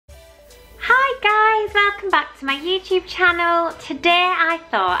welcome back to my YouTube channel. Today I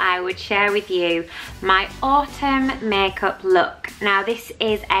thought I would share with you my autumn makeup look. Now this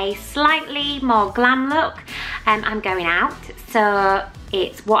is a slightly more glam look. I'm going out, so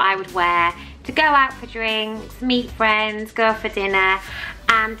it's what I would wear to go out for drinks, meet friends, go for dinner,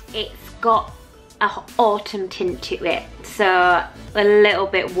 and it's got an autumn tint to it. So a little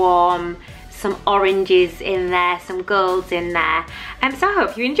bit warm, some oranges in there, some golds in there. So I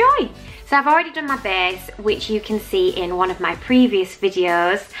hope you enjoy. So I've already done my base, which you can see in one of my previous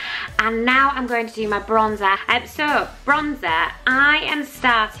videos. And now I'm going to do my bronzer. So bronzer, I am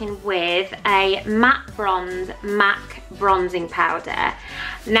starting with a matte bronze MAC bronzing powder.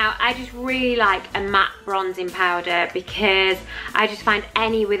 Now I just really like a matte bronzing powder because I just find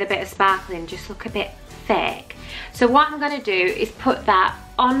any with a bit of sparkling just look a bit fake. So what I'm going to do is put that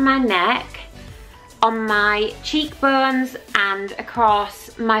on my neck, on my cheekbones and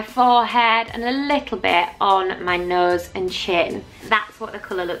across my forehead and a little bit on my nose and chin. That's what the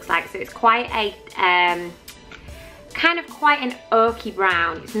colour looks like. So it's quite a kind of quite an oaky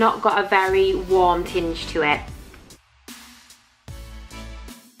brown. It's not got a very warm tinge to it.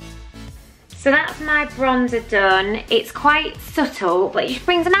 So that's my bronzer done. It's quite subtle, but it just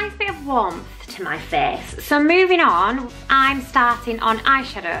brings a nice bit of warmth to my face. So moving on, I'm starting on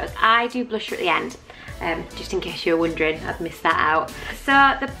eyeshadows. I do blusher at the end. Just in case you're wondering, I've missed that out.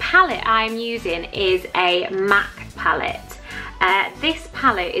 So the palette I'm using is a MAC palette. This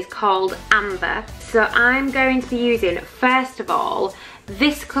palette is called Amber. So I'm going to be using, first of all,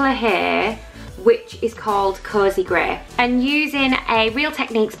 this colour here, which is called Cozy Grey. And using a Real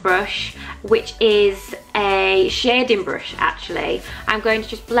Techniques brush, which is a shading brush actually, I'm going to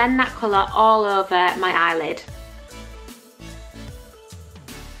just blend that colour all over my eyelid.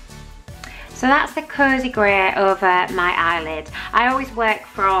 So that's the Cozy Grey over my eyelid. I always work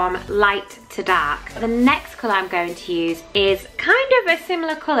from light to dark. The next colour I'm going to use is kind of a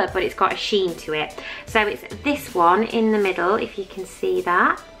similar colour, but it's got a sheen to it. So it's this one in the middle, if you can see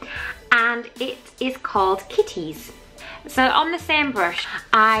that. And it is called Kitties. So on the same brush,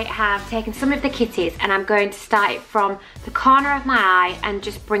 I have taken some of the Kitties and I'm going to start it from the corner of my eye and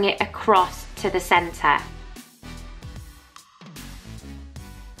just bring it across to the centre.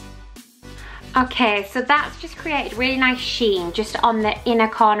 Okay, so that's just created really nice sheen just on the inner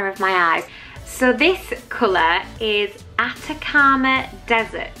corner of my eyes. So this colour is Atacama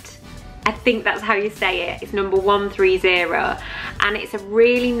Desert. I think that's how you say it. It's number 130 and it's a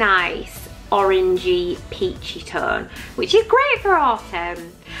really nice orangey peachy tone, which is great for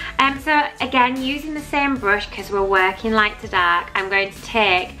autumn. So again, using the same brush because we're working light to dark, I'm going to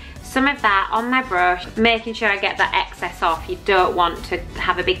take some of that on my brush, making sure I get that excess off. You don't want to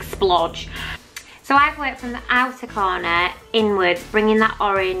have a big splodge. So I've worked from the outer corner inwards, bringing that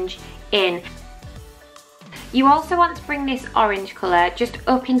orange in. You also want to bring this orange colour just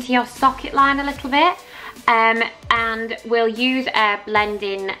up into your socket line a little bit, and we'll use a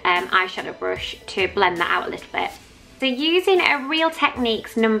blending eyeshadow brush to blend that out a little bit. So using a Real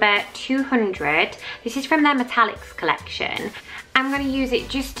Techniques number 200, this is from their Metallics collection, I'm going to use it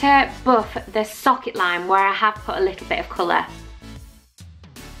just to buff the socket line where I have put a little bit of colour.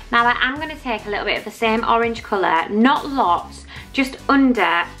 Now I'm going to take a little bit of the same orange colour, not lots, just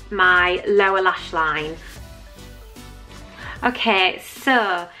under my lower lash line. Okay,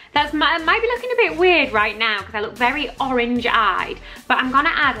 so that might be looking a bit weird right now because I look very orange-eyed, but I'm going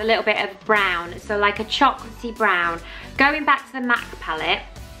to add a little bit of brown, so like a chocolatey brown. Going back to the MAC palette,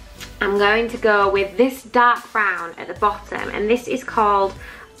 I'm going to go with this dark brown at the bottom, and this is called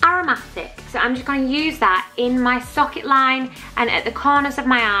Aromatic. So I'm just going to use that in my socket line and at the corners of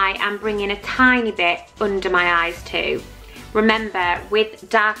my eye and bring in a tiny bit under my eyes too. Remember, with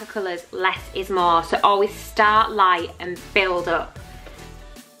darker colours, less is more, so always start light and build up.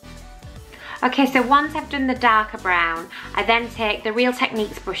 Okay, so once I've done the darker brown, I then take the Real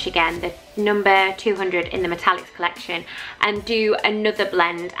Techniques brush again, the number 200 in the Metallics collection, and do another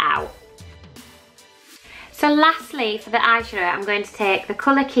blend out. So lastly, for the eyeshadow, I'm going to take the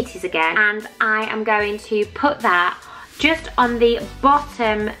colour Kitties again, and I am going to put that just on the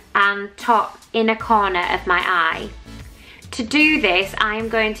bottom and top inner corner of my eye. To do this, I am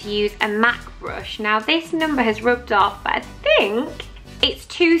going to use a MAC brush. Now this number has rubbed off, but I think it's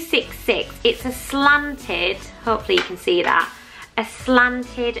 266. It's a slanted, hopefully you can see that, a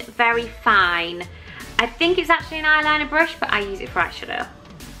slanted, very fine. I think it's actually an eyeliner brush, but I use it for eyeshadow.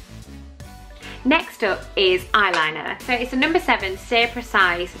 Next up is eyeliner. So it's a number 7 Stay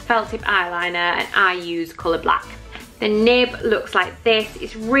Precise felt tip eyeliner, and I use colour black. The nib looks like this.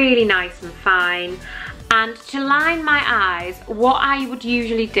 It's really nice and fine. And to line my eyes, what I would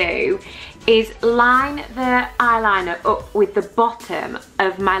usually do is line the eyeliner up with the bottom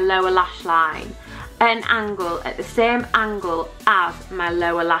of my lower lash line at an angle, at the same angle as my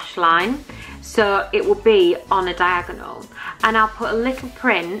lower lash line. So it will be on a diagonal. And I'll put a little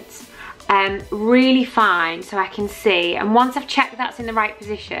print really fine so I can see, and once I've checked that's in the right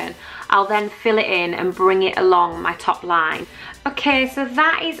position, I'll then fill it in and bring it along my top line. Okay, so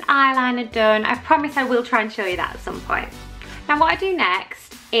that is eyeliner done. I promise I will try and show you that at some point. Now what I do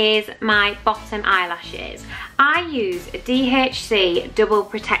next is my bottom eyelashes. I use a DHC Double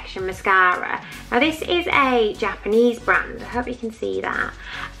Protection Mascara. Now this is a Japanese brand, I hope you can see that.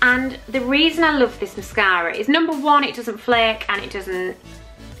 And the reason I love this mascara is, number one, it doesn't flake and it doesn't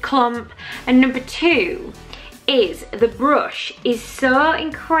clump, and number two is the brush is so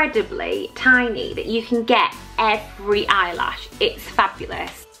incredibly tiny that you can get every eyelash. It's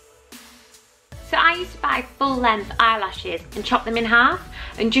fabulous. So I used to buy full length eyelashes and chop them in half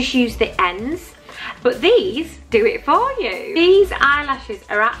and just use the ends, but these do it for you. These eyelashes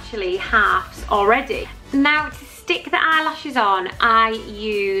are actually halves already. Now to stick the eyelashes on, I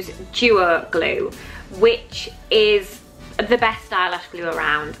use duo glue, which is the best eyelash glue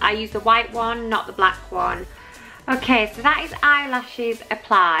around. I use the white one, not the black one. Okay, so that is eyelashes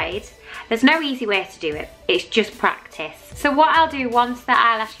applied. There's no easy way to do it, it's just practice. So what I'll do once the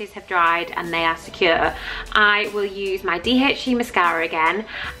eyelashes have dried and they are secure, I will use my DHC mascara again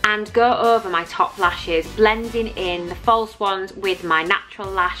and go over my top lashes, blending in the false ones with my natural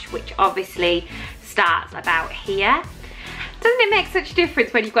lash, which obviously starts about here. Doesn't it make such a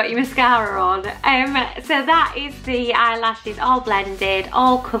difference when you've got your mascara on? So that is the eyelashes all blended,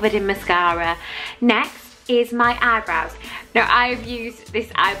 all covered in mascara. Next is my eyebrows. Now I've used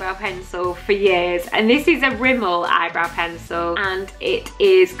this eyebrow pencil for years, and this is a Rimmel eyebrow pencil, and it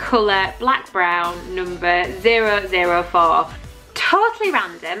is colour black brown number 004. Totally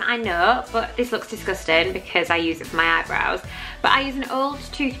random, I know, but this looks disgusting because I use it for my eyebrows. But I use an old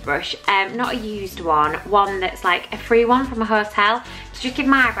toothbrush, not a used one that's like a free one from a hotel, to just give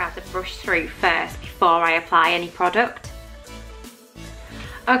my eyebrows a brush through first before I apply any product.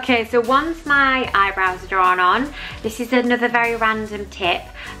 Okay, so once my eyebrows are drawn on, this is another very random tip,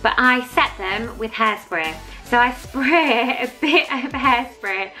 but I set them with hairspray. So I spray a bit of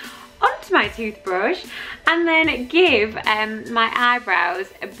hairspray onto my toothbrush and then give my eyebrows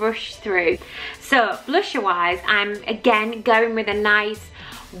a brush through. So blusher wise, I'm again going with a nice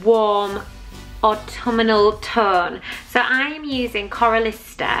warm autumnal tone. So I am using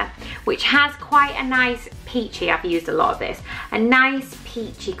CORALista, which has quite a nice peachy, I've used a lot of this, a nice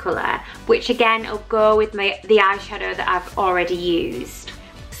peachy colour, which again will go with the eyeshadow that I've already used.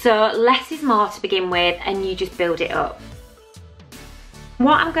 So less is more to begin with, and you just build it up.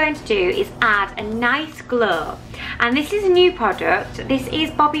 What I'm going to do is add a nice glow, and this is a new product. This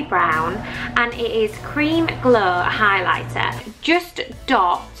is Bobbi Brown, and it is Cream Glow Highlighter. Just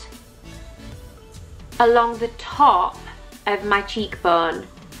dot along the top of my cheekbone.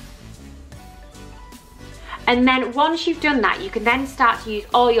 And then once you've done that, you can then start to use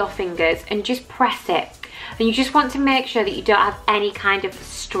all your fingers and just press it. And you just want to make sure that you don't have any kind of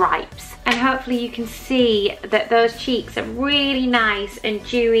stripes. And hopefully you can see that those cheeks are really nice and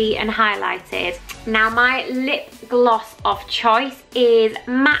dewy and highlighted. Now my lip gloss of choice is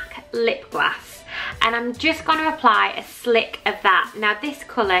MAC Lipglass. And I'm just going to apply a slick of that. Now this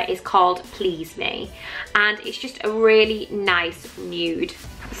colour is called Please Me, and it's just a really nice nude.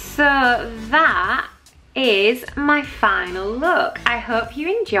 So that is my final look. I hope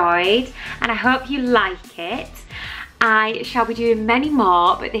you enjoyed and I hope you like it. I shall be doing many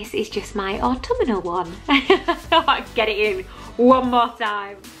more, but this is just my autumnal one. I thought I'd get it in one more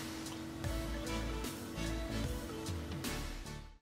time.